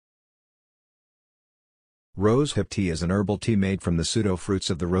Rosehip tea is an herbal tea made from the pseudo-fruits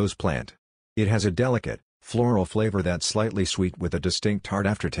of the rose plant. It has a delicate, floral flavor that's slightly sweet with a distinct tart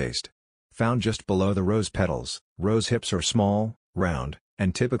aftertaste. Found just below the rose petals, rose hips are small, round,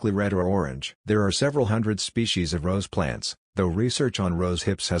 and typically red or orange. There are several hundred species of rose plants, though research on rose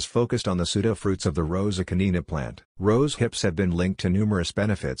hips has focused on the pseudo-fruits of the Rosa canina plant. Rose hips have been linked to numerous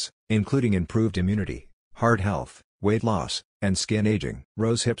benefits, including improved immunity, heart health, weight loss, and skin aging.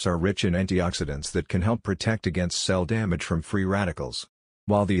 Rose hips are rich in antioxidants that can help protect against cell damage from free radicals.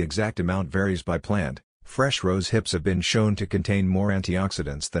 While the exact amount varies by plant, fresh rose hips have been shown to contain more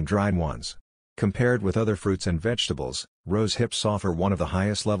antioxidants than dried ones. Compared with other fruits and vegetables, rose hips offer one of the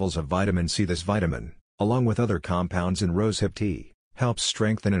highest levels of vitamin C. This vitamin, along with other compounds in rosehip tea, helps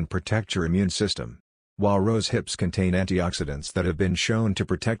strengthen and protect your immune system. While rose hips contain antioxidants that have been shown to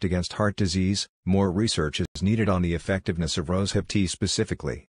protect against heart disease, more research is needed on the effectiveness of rosehip tea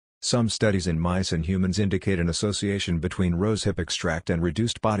specifically. Some studies in mice and humans indicate an association between rosehip extract and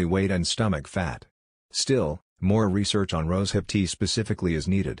reduced body weight and stomach fat. Still, more research on rosehip tea specifically is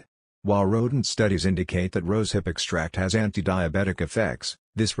needed. While rodent studies indicate that rosehip extract has anti-diabetic effects,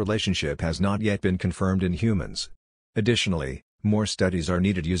 this relationship has not yet been confirmed in humans. Additionally, more studies are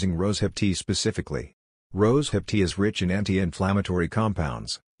needed using rosehip tea specifically. Rosehip tea is rich in anti-inflammatory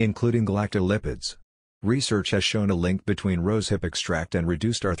compounds, including galactolipids. Research has shown a link between rosehip extract and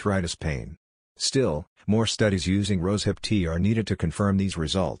reduced arthritis pain. Still, more studies using rosehip tea are needed to confirm these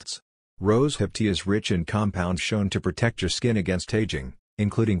results. Rosehip tea is rich in compounds shown to protect your skin against aging,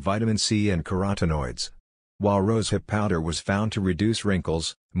 including vitamin C and carotenoids. While rosehip powder was found to reduce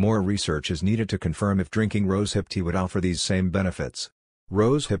wrinkles, more research is needed to confirm if drinking rosehip tea would offer these same benefits.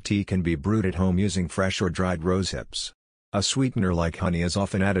 Rosehip tea can be brewed at home using fresh or dried rosehips. A sweetener like honey is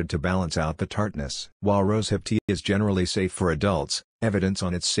often added to balance out the tartness. While rosehip tea is generally safe for adults, evidence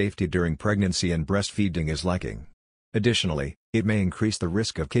on its safety during pregnancy and breastfeeding is lacking. Additionally, it may increase the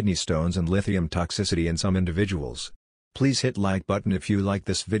risk of kidney stones and lithium toxicity in some individuals. Please hit like button if you like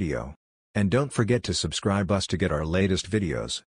this video. And don't forget to subscribe us to get our latest videos.